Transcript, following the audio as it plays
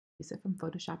Lisa from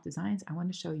Photoshop Designs. I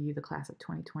want to show you the Class of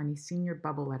 2020 Senior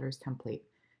Bubble Letters template,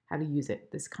 how to use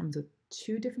it. This comes with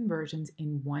two different versions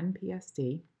in one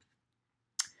PSD.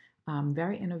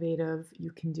 Very innovative.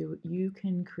 You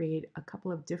can create a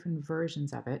couple of different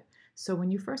versions of it. So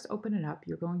when you first open it up,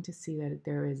 you're going to see that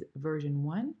there is version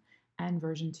 1 and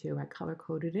version 2. I color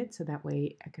coded it so that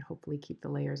way I could hopefully keep the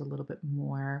layers a little bit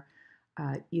more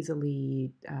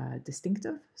easily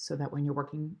distinctive, so that when you're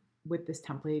working with this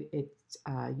template,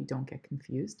 you don't get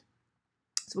confused.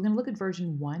 So we're going to look at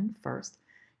version 1 first.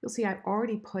 You'll see I've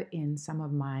already put in some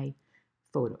of my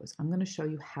photos. I'm going to show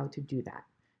you how to do that.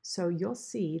 So you'll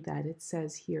see that it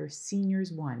says here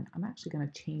Seniors 1. I'm actually going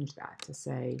to change that to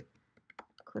say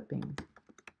clipping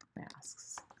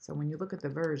masks. So when you look at the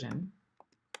version,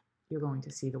 you're going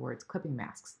to see the words clipping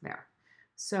masks there.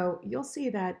 So you'll see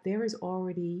that there is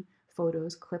already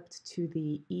photos clipped to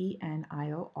the E and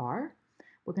IOR.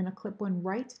 We're going to clip one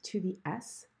right to the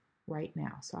S right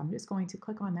now. So I'm just going to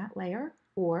click on that layer,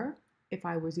 or if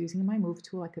I was using my move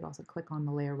tool, I could also click on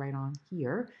the layer right on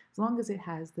here. As long as it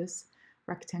has this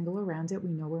rectangle around it,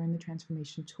 we know we're in the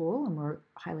transformation tool and we're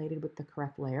highlighted with the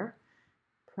correct layer.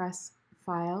 Press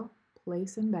File,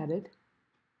 Place Embedded,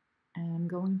 and I'm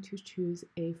going to choose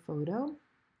a photo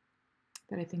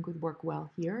that I think would work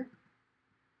well here.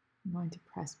 I'm going to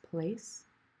press Place.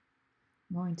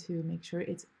 I'm going to make sure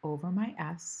it's over my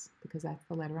S because that's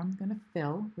the letter I'm going to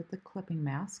fill with the clipping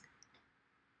mask.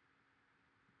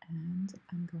 And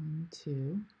I'm going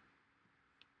to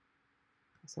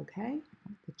press OK,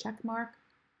 the check mark,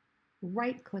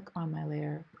 right click on my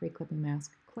layer, create clipping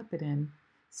mask, clip it in,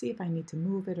 see if I need to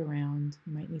move it around.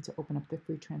 You might need to open up the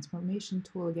free transformation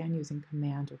tool again using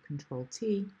Command or Control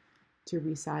T to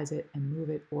resize it and move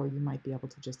it, or you might be able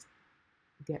to just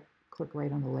click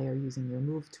right on the layer using your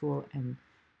move tool, and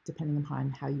depending upon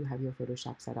how you have your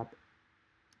Photoshop set up,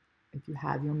 if you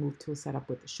have your move tool set up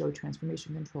with the show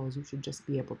transformation controls, you should just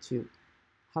be able to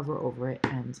hover over it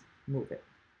and move it.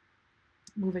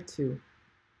 Move it to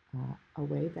a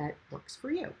way that works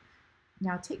for you.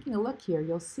 Now taking a look here,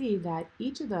 you'll see that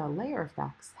each of the layer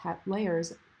effects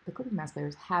the clipping mask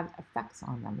layers have effects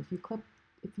on them.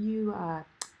 If you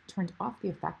turned off the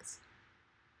effects,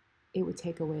 it would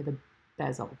take away the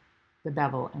bevel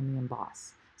and the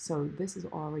emboss. So this is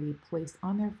already placed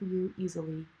on there for you,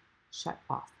 easily shut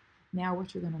off. Now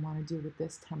what you're going to want to do with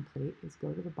this template is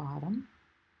go to the bottom.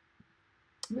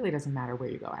 It really doesn't matter where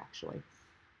you go actually.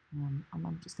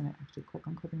 I'm just going to actually click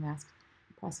on clipping mask,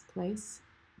 press Place,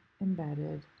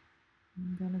 Embedded.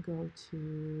 I'm going to go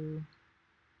to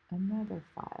another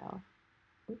file.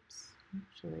 Oops,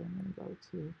 actually I'm going to go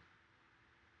to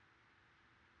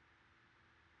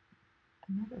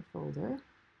another folder.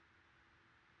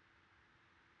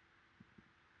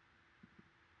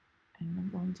 And I'm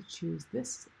going to choose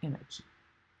this image.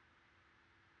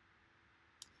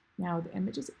 Now the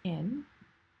image is in,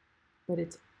 but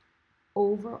it's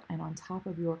over and on top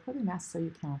of your clipping mask so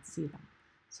you cannot see them.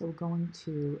 So we're going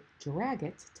to drag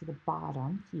it to the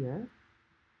bottom here.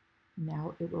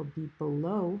 Now it will be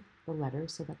below the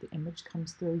letters so that the image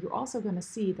comes through. You're also going to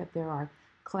see that there are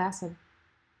Class of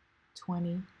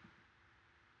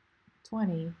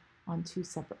 2020 on two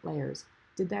separate layers.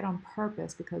 Did that on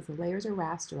purpose because the layers are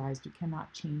rasterized. You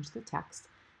cannot change the text.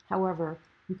 However,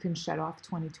 you can shut off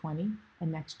 2020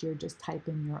 and next year just type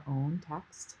in your own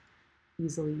text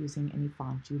easily using any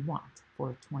font you want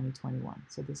for 2021.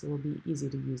 So this will be easy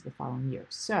to use the following year.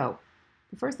 So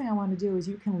the first thing I want to do is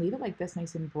you can leave it like this,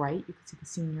 nice and bright. You can see the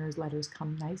seniors letters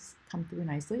come through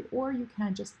nicely, or you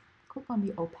can just click on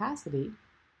the opacity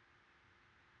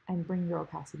and bring your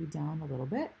opacity down a little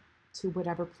bit to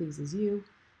whatever pleases you.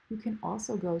 You can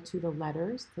also go to the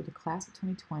letters for the Class of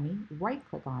 2020, right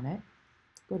click on it,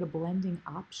 go to Blending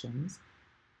Options,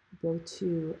 go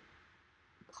to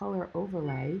Color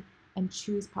Overlay, and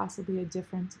choose possibly a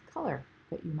different color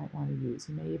that you might want to use.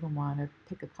 You may even want to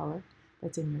pick a color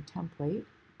that's in your template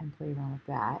and play around with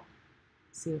that.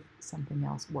 See if something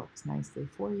else works nicely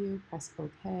for you. Press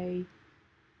OK.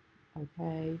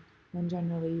 OK. Then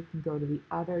generally you can go to the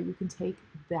other. You can take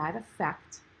that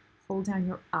effect, hold down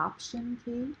your Option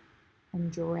key,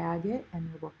 and drag it,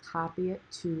 and it will copy it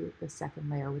to the second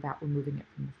layer without removing it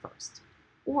from the first.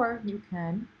 Or you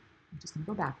can, I'm just going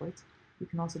to go backwards, you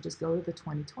can also just go to the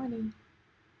 2020,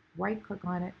 right click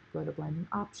on it, go to Blending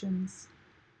Options,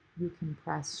 you can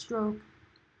press Stroke,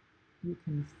 you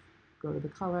can go to the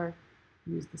color,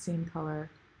 use the same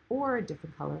color or a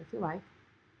different color if you like,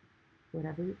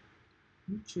 whatever you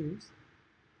choose,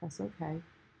 press OK,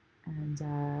 and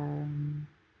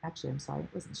actually I'm sorry,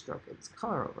 it wasn't Stroke, it was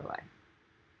Color Overlay.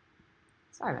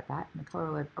 Sorry about that, and the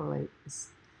color overlay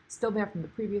is Still there from the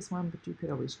previous one, but you could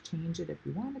always change it if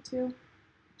you wanted to,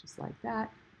 just like that,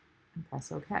 and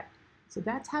press OK. So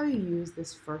that's how you use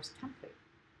this first template.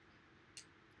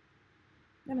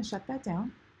 I'm going to shut that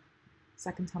down.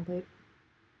 Second template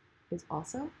is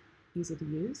also easy to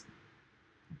use,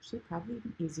 actually probably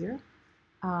even easier.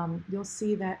 You'll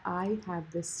see that I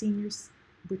have the seniors,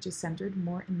 which is centered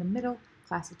more in the middle,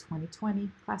 class of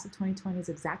 2020. Class of 2020 is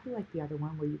exactly like the other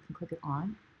one where you can click it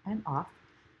on and off.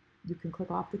 You can click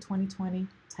off the 2020,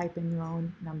 type in your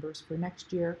own numbers for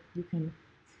next year. You can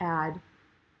add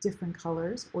different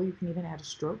colors, or you can even add a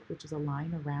stroke, which is a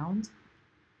line around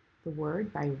the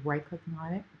word by right-clicking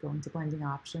on it, going to blending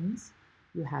options.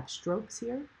 You have strokes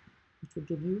here, which will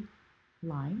give you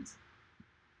lines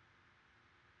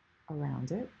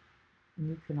around it. And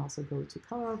you can also go to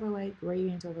color overlay,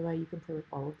 gradient overlay. You can play with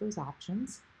all of those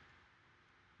options,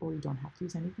 or you don't have to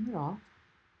use anything at all.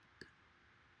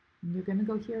 And you're going to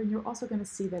go here, and you're also going to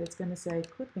see that it's going to say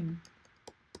clipping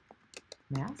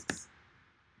masks.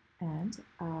 And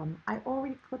I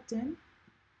already clipped in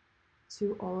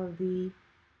to all of the,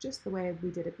 just the way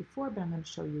we did it before, but I'm going to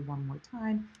show you one more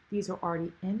time. These are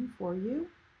already in for you.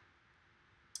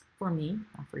 For me,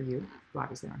 not for you. You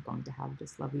obviously aren't going to have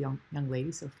this lovely young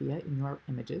lady, Sophia, in your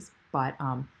images, but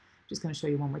just going to show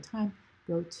you one more time.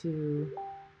 Go to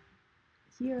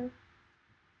here,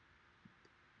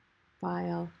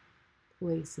 File,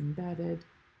 Place Embedded,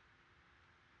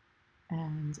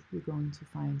 and you're going to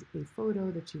find a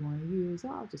photo that you want to use.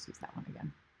 I'll just use that one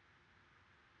again.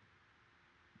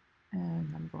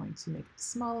 And I'm going to make it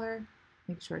smaller,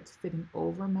 make sure it's fitting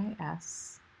over my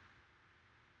S.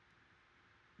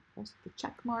 Press the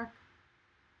check mark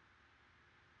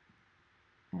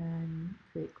and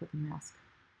create clipping mask.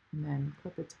 And then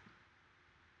clip it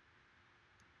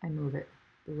and move it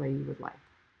the way you would like.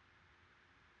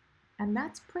 And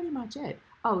that's pretty much it.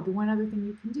 Oh, the one other thing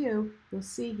you can do, you'll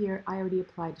see here, I already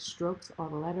applied strokes to all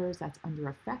the letters. That's under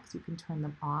effects. You can turn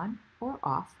them on or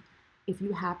off. If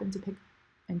you happen to pick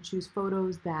and choose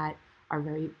photos that are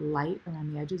very light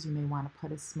around the edges, you may want to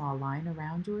put a small line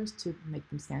around yours to make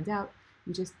them stand out.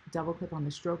 You just double click on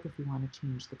the stroke if you want to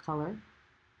change the color.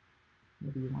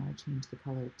 Maybe you want to change the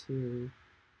color to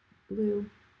blue.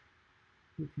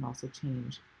 You can also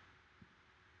change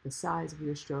the size of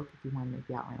your stroke if you want to make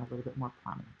the outline a little bit more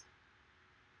prominent.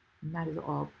 And that is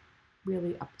all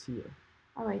really up to you.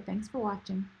 All right, thanks for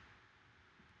watching.